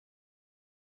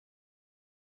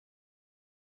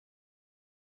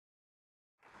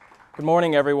Good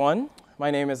morning, everyone. My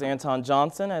name is Anton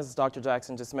Johnson, as Dr.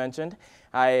 Jackson just mentioned.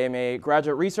 I am a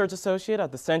graduate research associate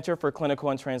at the Center for Clinical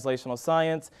and Translational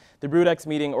Science, the BRUTx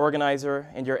meeting organizer,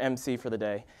 and your MC for the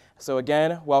day. So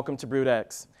again, welcome to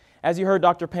BRUTx. As you heard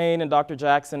Dr. Payne and Dr.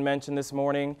 Jackson mention this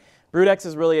morning, BRUTx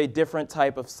is really a different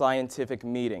type of scientific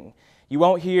meeting. You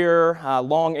won't hear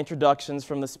long introductions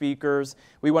from the speakers.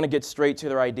 We want to get straight to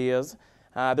their ideas.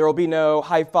 There will be no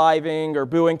high-fiving or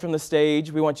booing from the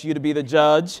stage. We want you to be the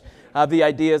judge of the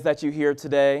ideas that you hear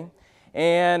today.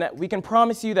 And we can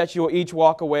promise you that you will each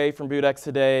walk away from BRUTx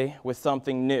today with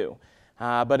something new.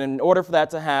 But in order for that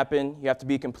to happen, you have to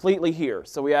be completely here.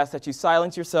 So we ask that you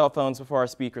silence your cell phones before our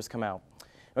speakers come out.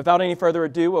 Without any further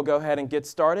ado, we'll go ahead and get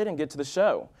started and get to the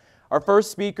show. Our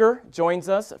first speaker joins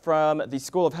us from the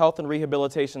School of Health and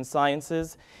Rehabilitation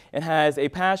Sciences and has a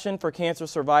passion for cancer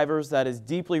survivors that is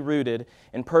deeply rooted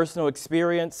in personal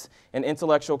experience and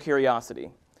intellectual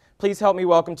curiosity. Please help me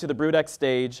welcome to the BRUTx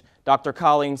stage, Dr.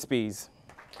 Colleen Spees.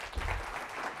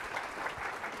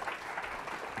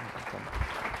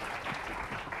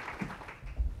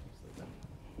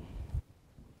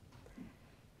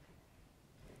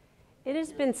 It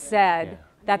has been said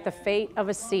that the fate of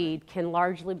a seed can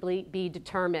largely be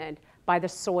determined by the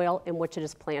soil in which it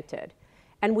is planted.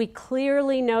 And we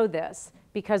clearly know this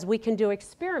because we can do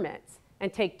experiments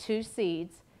and take two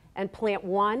seeds and plant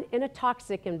one in a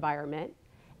toxic environment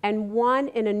and one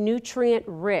in a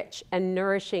nutrient-rich and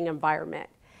nourishing environment.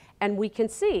 And we can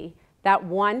see that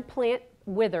one plant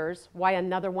withers while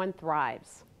another one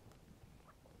thrives.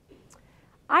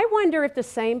 I wonder if the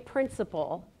same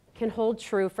principle can hold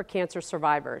true for cancer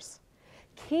survivors.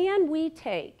 Can we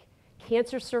take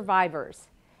cancer survivors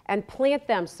and plant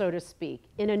them, so to speak,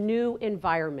 in a new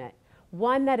environment,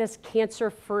 one that is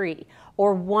cancer-free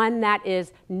or one that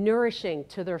is nourishing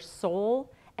to their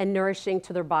soul and nourishing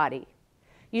to their body?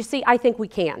 You see, I think we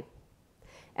can.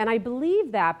 And I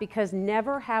believe that because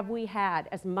never have we had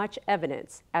as much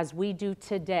evidence as we do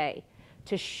today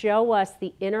to show us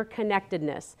the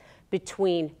interconnectedness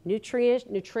between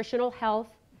nutritional health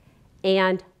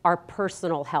and our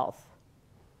personal health.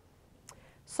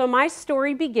 So my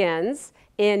story begins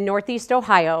in Northeast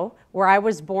Ohio, where I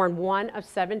was born one of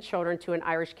 7 children to an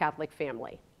Irish Catholic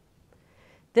family.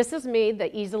 This is me,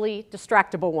 the easily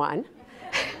distractible one,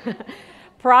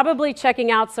 probably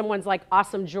checking out someone's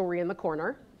awesome jewelry in the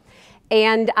corner.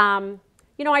 And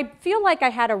I feel like I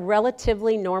had a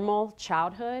relatively normal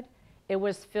childhood. It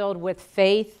was filled with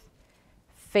faith,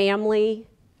 family,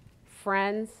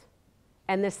 friends,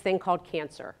 and this thing called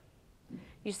cancer.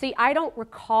 You see, I don't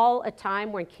recall a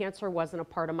time when cancer wasn't a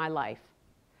part of my life.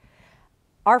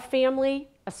 Our family,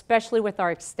 especially with our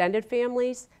extended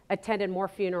families, attended more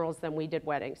funerals than we did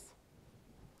weddings.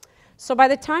 So by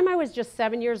the time I was just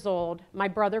 7 years old, my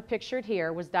brother, pictured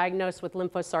here, was diagnosed with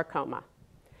lymphosarcoma.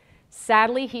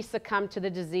 Sadly, he succumbed to the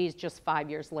disease just 5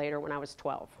 years later when I was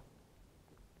 12.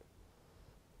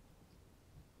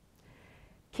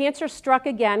 Cancer struck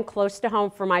again close to home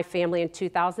for my family in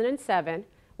 2007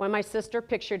 when my sister,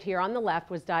 pictured here on the left,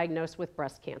 was diagnosed with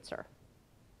breast cancer.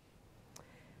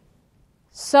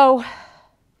 So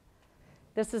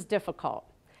this is difficult.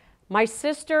 My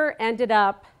sister ended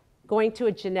up going to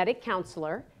a genetic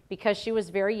counselor because she was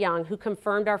very young, who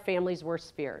confirmed our family's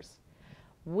worst fears.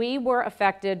 We were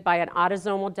affected by an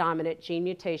autosomal dominant gene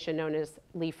mutation known as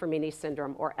Li-Fraumeni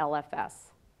syndrome, or LFS.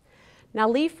 Now,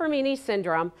 Li-Fraumeni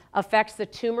syndrome affects the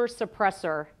tumor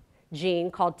suppressor gene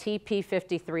called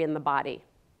TP53 in the body.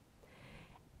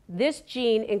 This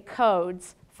gene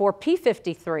encodes for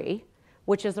P53,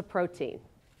 which is a protein.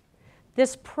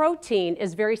 This protein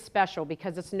is very special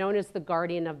because it's known as the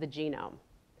guardian of the genome.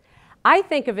 I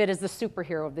think of it as the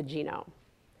superhero of the genome.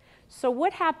 So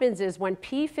what happens is when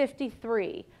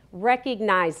P53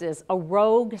 recognizes a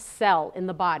rogue cell in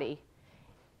the body,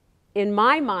 in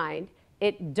my mind,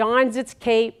 it dons its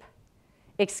cape,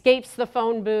 escapes the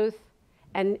phone booth,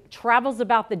 and travels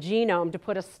about the genome to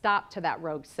put a stop to that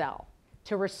rogue cell,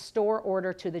 to restore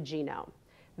order to the genome.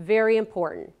 Very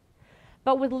important.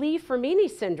 But with Li-Fraumeni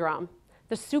syndrome,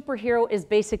 the superhero is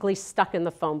basically stuck in the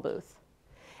phone booth.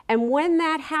 And when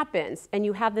that happens, and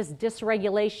you have this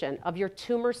dysregulation of your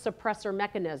tumor suppressor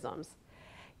mechanisms,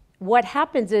 what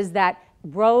happens is that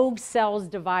rogue cells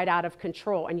divide out of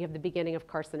control, and you have the beginning of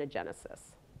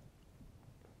carcinogenesis.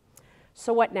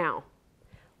 So what now?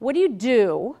 What do you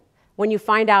do when you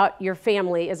find out your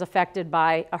family is affected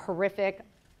by a horrific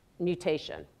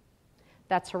mutation?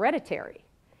 That's hereditary,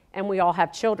 and we all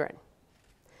have children.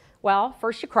 Well,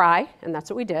 first you cry, and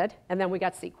that's what we did, and then we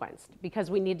got sequenced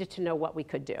because we needed to know what we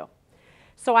could do.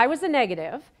 So I was a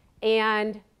negative,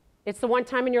 and it's the one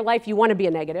time in your life you want to be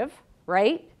a negative,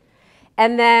 right?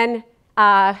 And then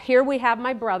here we have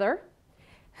my brother,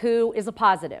 who is a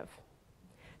positive.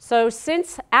 So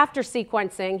since after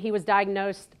sequencing, he was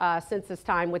diagnosed since this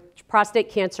time with prostate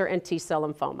cancer and T-cell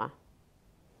lymphoma.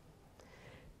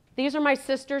 These are my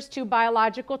sister's 2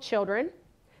 biological children.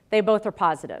 They both are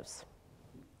positives.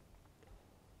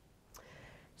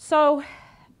 So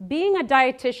being a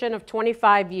dietitian of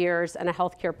 25 years and a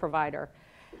healthcare provider,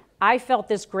 I felt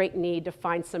this great need to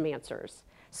find some answers.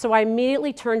 So I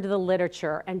immediately turned to the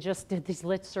literature and just did these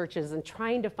lit searches and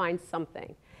trying to find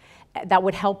something that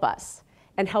would help us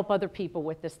and help other people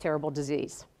with this terrible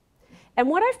disease. And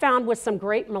what I found was some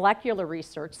great molecular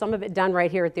research, some of it done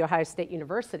right here at The Ohio State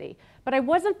University, but I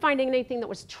wasn't finding anything that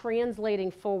was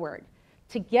translating forward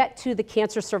to get to the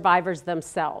cancer survivors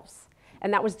themselves.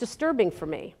 And that was disturbing for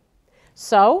me.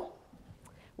 So,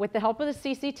 with the help of the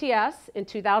CCTS in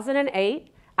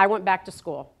 2008, I went back to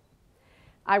school.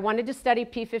 I wanted to study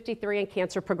P53 and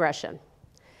cancer progression.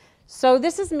 So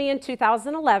this is me in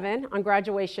 2011 on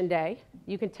graduation day.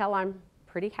 You can tell I'm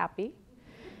pretty happy.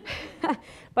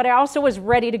 But I also was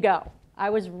ready to go.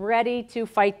 I was ready to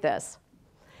fight this.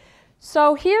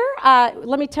 So here,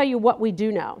 let me tell you what we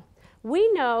do know.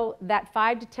 We know that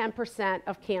 5 to 10%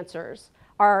 of cancers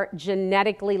are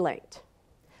genetically linked.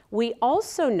 We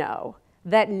also know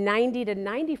that 90 to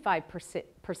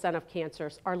 95% of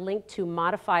cancers are linked to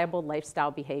modifiable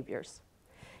lifestyle behaviors.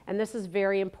 And this is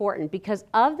very important because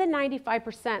of the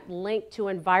 95% linked to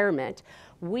environment,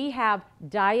 we have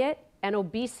diet and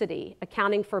obesity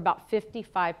accounting for about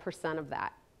 55% of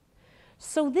that.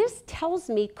 So this tells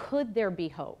me, could there be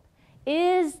hope?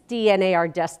 Is DNA our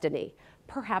destiny?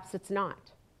 Perhaps it's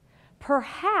not.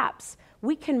 Perhaps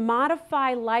we can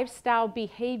modify lifestyle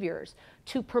behaviors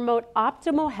to promote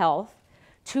optimal health,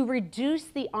 to reduce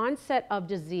the onset of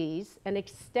disease and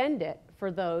extend it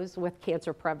for those with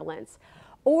cancer prevalence.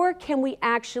 Or can we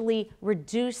actually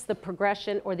reduce the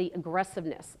progression or the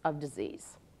aggressiveness of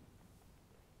disease?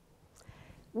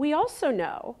 We also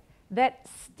know that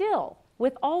still,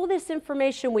 with all this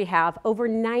information we have, over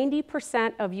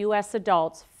 90% of US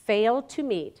adults fail to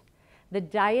meet the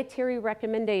dietary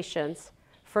recommendations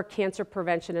for cancer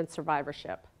prevention and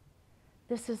survivorship.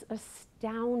 This is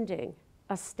astounding,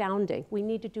 astounding. We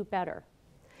need to do better.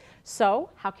 So,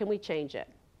 how can we change it?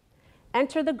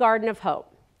 Enter the Garden of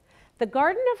Hope. The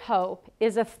Garden of Hope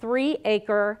is a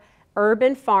 3-acre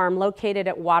urban farm located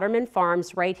at Waterman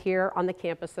Farms right here on the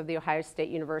campus of The Ohio State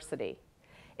University.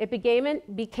 It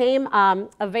became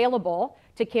available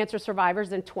to cancer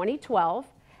survivors in 2012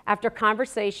 after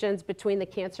conversations between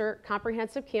the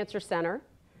Comprehensive Cancer Center,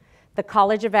 the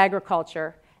College of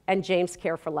Agriculture, and James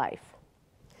Care for Life.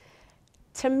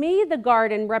 To me, the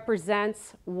garden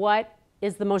represents what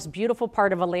is the most beautiful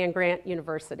part of a land-grant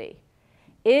university.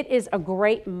 It is a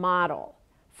great model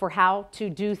for how to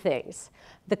do things.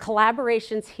 The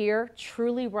collaborations here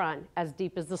truly run as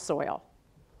deep as the soil.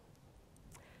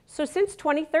 So since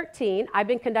 2013, I've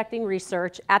been conducting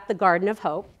research at the Garden of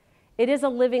Hope. It is a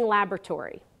living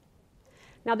laboratory.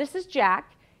 Now this is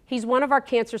Jack. He's one of our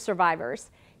cancer survivors.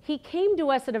 He came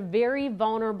to us at a very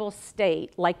vulnerable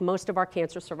state, like most of our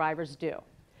cancer survivors do.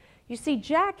 You see,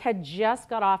 Jack had just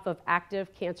got off of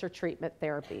active cancer treatment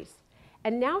therapies,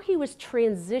 and now he was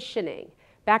transitioning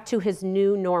back to his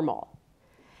new normal.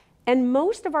 And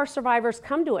most of our survivors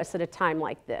come to us at a time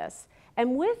like this.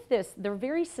 And with this, they're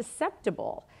very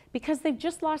susceptible because they've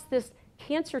just lost this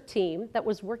cancer team that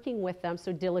was working with them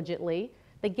so diligently.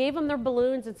 They gave them their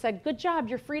balloons and said, good job,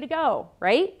 you're free to go,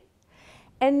 right?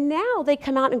 And now they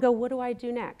come out and go, what do I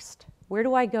do next? Where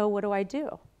do I go? What do I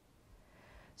do?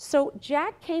 So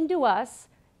Jack came to us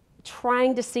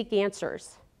trying to seek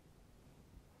answers.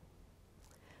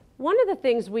 One of the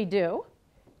things we do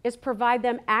is provide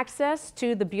them access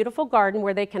to the beautiful garden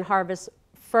where they can harvest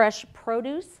fresh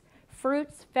produce,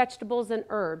 fruits, vegetables, and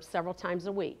herbs several times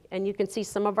a week. And you can see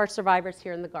some of our survivors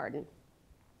here in the garden.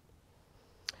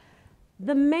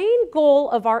 The main goal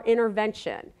of our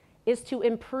intervention is to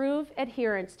improve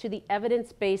adherence to the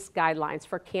evidence-based guidelines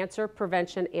for cancer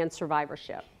prevention and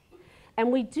survivorship.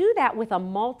 And we do that with a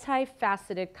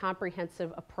multifaceted,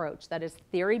 comprehensive approach that is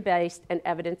theory-based and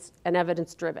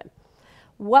evidence-driven.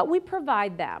 What we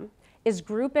provide them is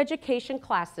group education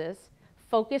classes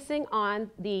focusing on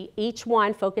each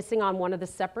one focusing on one of the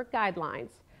separate guidelines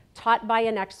taught by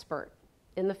an expert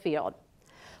in the field.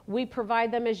 We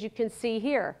provide them, as you can see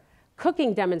here,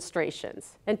 cooking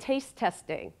demonstrations and taste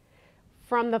testing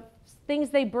from the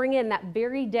things they bring in that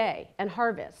very day and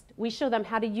harvest. We show them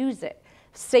how to use it,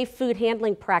 safe food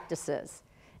handling practices,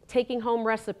 taking home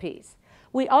recipes.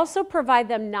 We also provide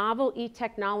them novel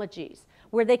e-technologies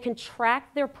where they can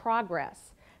track their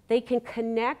progress. They can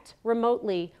connect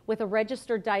remotely with a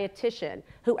registered dietitian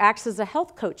who acts as a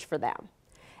health coach for them.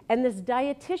 And this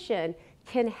dietitian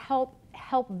can help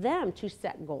them to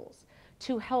set goals,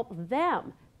 to help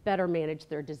them better manage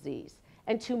their disease,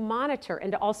 and to monitor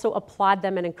and to also applaud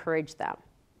them and encourage them.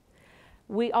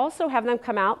 We also have them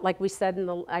come out, like we said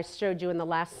I showed you in the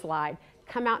last slide,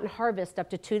 come out and harvest up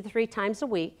to 2 to 3 times a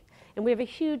week. And we have a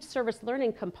huge service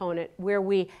learning component where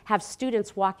we have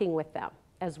students walking with them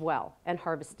as well and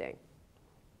harvesting.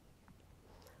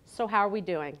 So how are we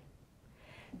doing?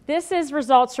 This is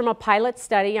results from a pilot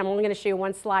study. I'm only going to show you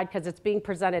one slide because it's being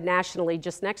presented nationally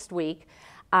just next week.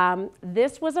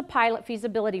 This was a pilot,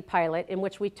 feasibility pilot, in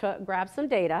which we grabbed some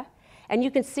data. And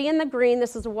you can see in the green,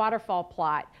 this is a waterfall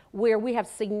plot where we have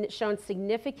shown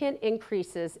significant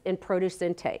increases in produce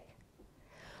intake.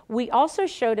 We also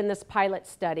showed in this pilot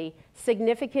study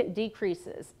significant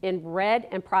decreases in red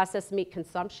and processed meat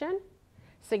consumption,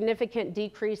 significant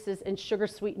decreases in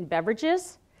sugar-sweetened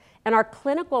beverages, and our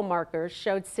clinical markers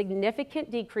showed significant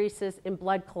decreases in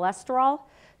blood cholesterol,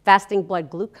 fasting blood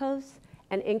glucose,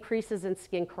 and increases in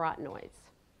skin carotenoids.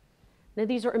 Now,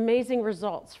 these are amazing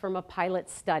results from a pilot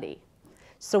study,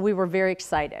 so we were very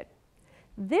excited.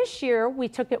 This year, we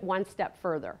took it one step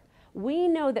further. We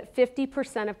know that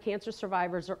 50% of cancer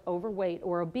survivors are overweight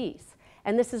or obese,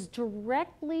 and this is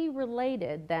directly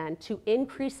related then to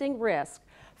increasing risk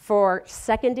for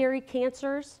secondary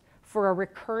cancers, for a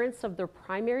recurrence of their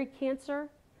primary cancer,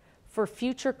 for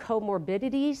future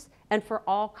comorbidities, and for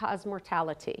all-cause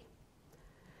mortality.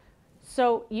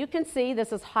 So you can see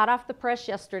this is hot off the press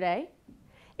yesterday,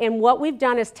 and what we've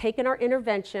done is taken our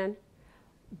intervention,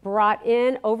 brought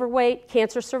in overweight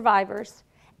cancer survivors,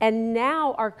 and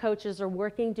now our coaches are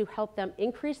working to help them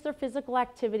increase their physical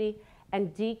activity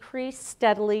and decrease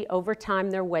steadily over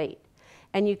time their weight.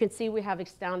 And you can see we have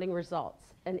astounding results.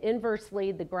 And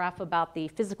inversely, the graph about the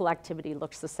physical activity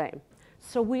looks the same.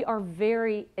 So we are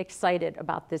very excited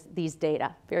about these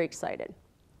data, very excited.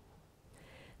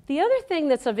 The other thing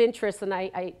that's of interest, and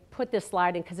I put this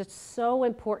slide in because it's so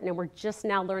important and we're just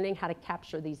now learning how to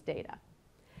capture these data.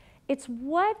 It's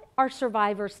what our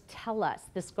survivors tell us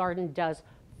this garden does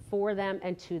for them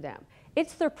and to them.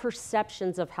 It's their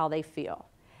perceptions of how they feel.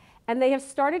 And they have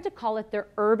started to call it their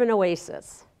urban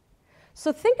oasis.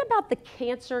 So think about the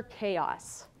cancer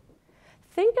chaos.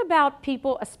 Think about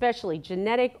people, especially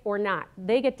genetic or not.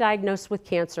 They get diagnosed with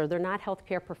cancer. They're not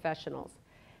healthcare professionals.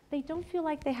 They don't feel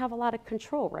like they have a lot of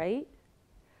control, right?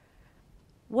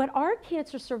 What our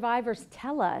cancer survivors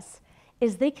tell us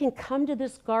is they can come to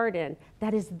this garden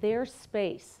that is their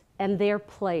space and their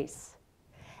place.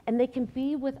 And they can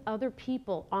be with other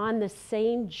people on the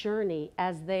same journey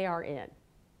as they are in.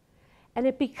 And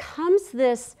it becomes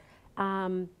this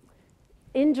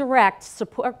indirect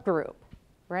support group,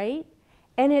 right?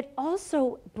 And it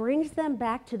also brings them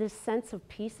back to this sense of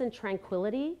peace and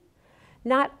tranquility,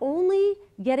 not only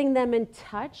getting them in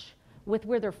touch with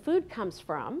where their food comes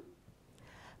from,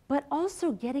 but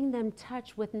also getting them in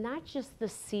touch with not just the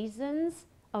seasons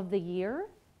of the year,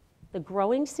 the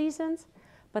growing seasons,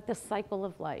 but the cycle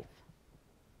of life.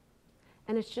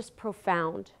 And it's just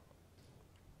profound.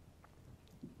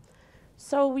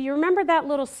 So you remember that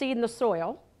little seed in the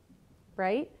soil,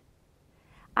 right?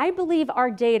 I believe our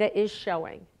data is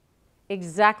showing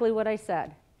exactly what I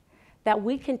said, that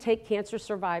we can take cancer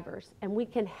survivors and we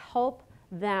can help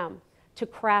them to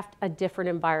craft a different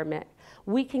environment.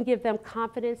 We can give them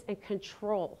confidence and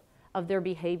control of their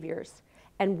behaviors,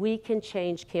 and we can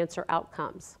change cancer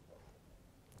outcomes.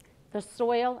 The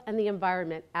soil and the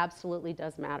environment absolutely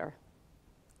does matter.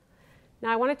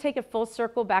 Now I want to take it full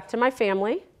circle back to my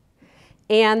family.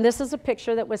 And this is a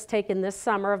picture that was taken this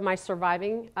summer of my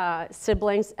surviving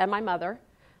siblings and my mother.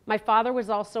 My father was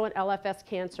also an LFS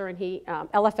cancer, and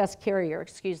LFS carrier,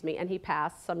 excuse me, and he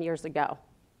passed some years ago.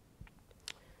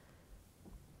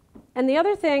 And the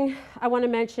other thing I want to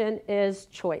mention is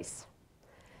choice.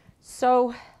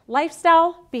 So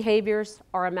lifestyle behaviors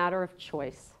are a matter of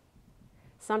choice.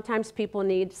 Sometimes people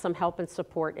need some help and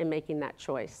support in making that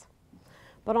choice.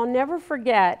 But I'll never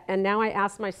forget, and now I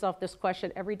ask myself this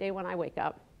question every day when I wake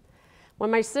up. When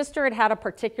my sister had had a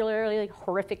particularly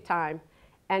horrific time,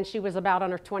 and she was about on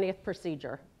her 20th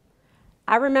procedure,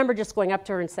 I remember just going up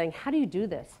to her and saying, "How do you do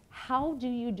this? How do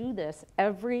you do this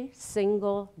every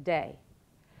single day?"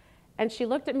 And she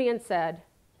looked at me and said,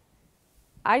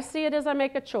 "I see it as I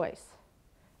make a choice.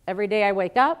 Every day I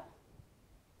wake up,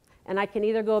 and I can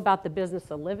either go about the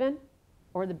business of living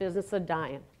or the business of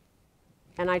dying.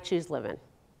 And I choose living."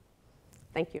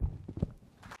 Thank you.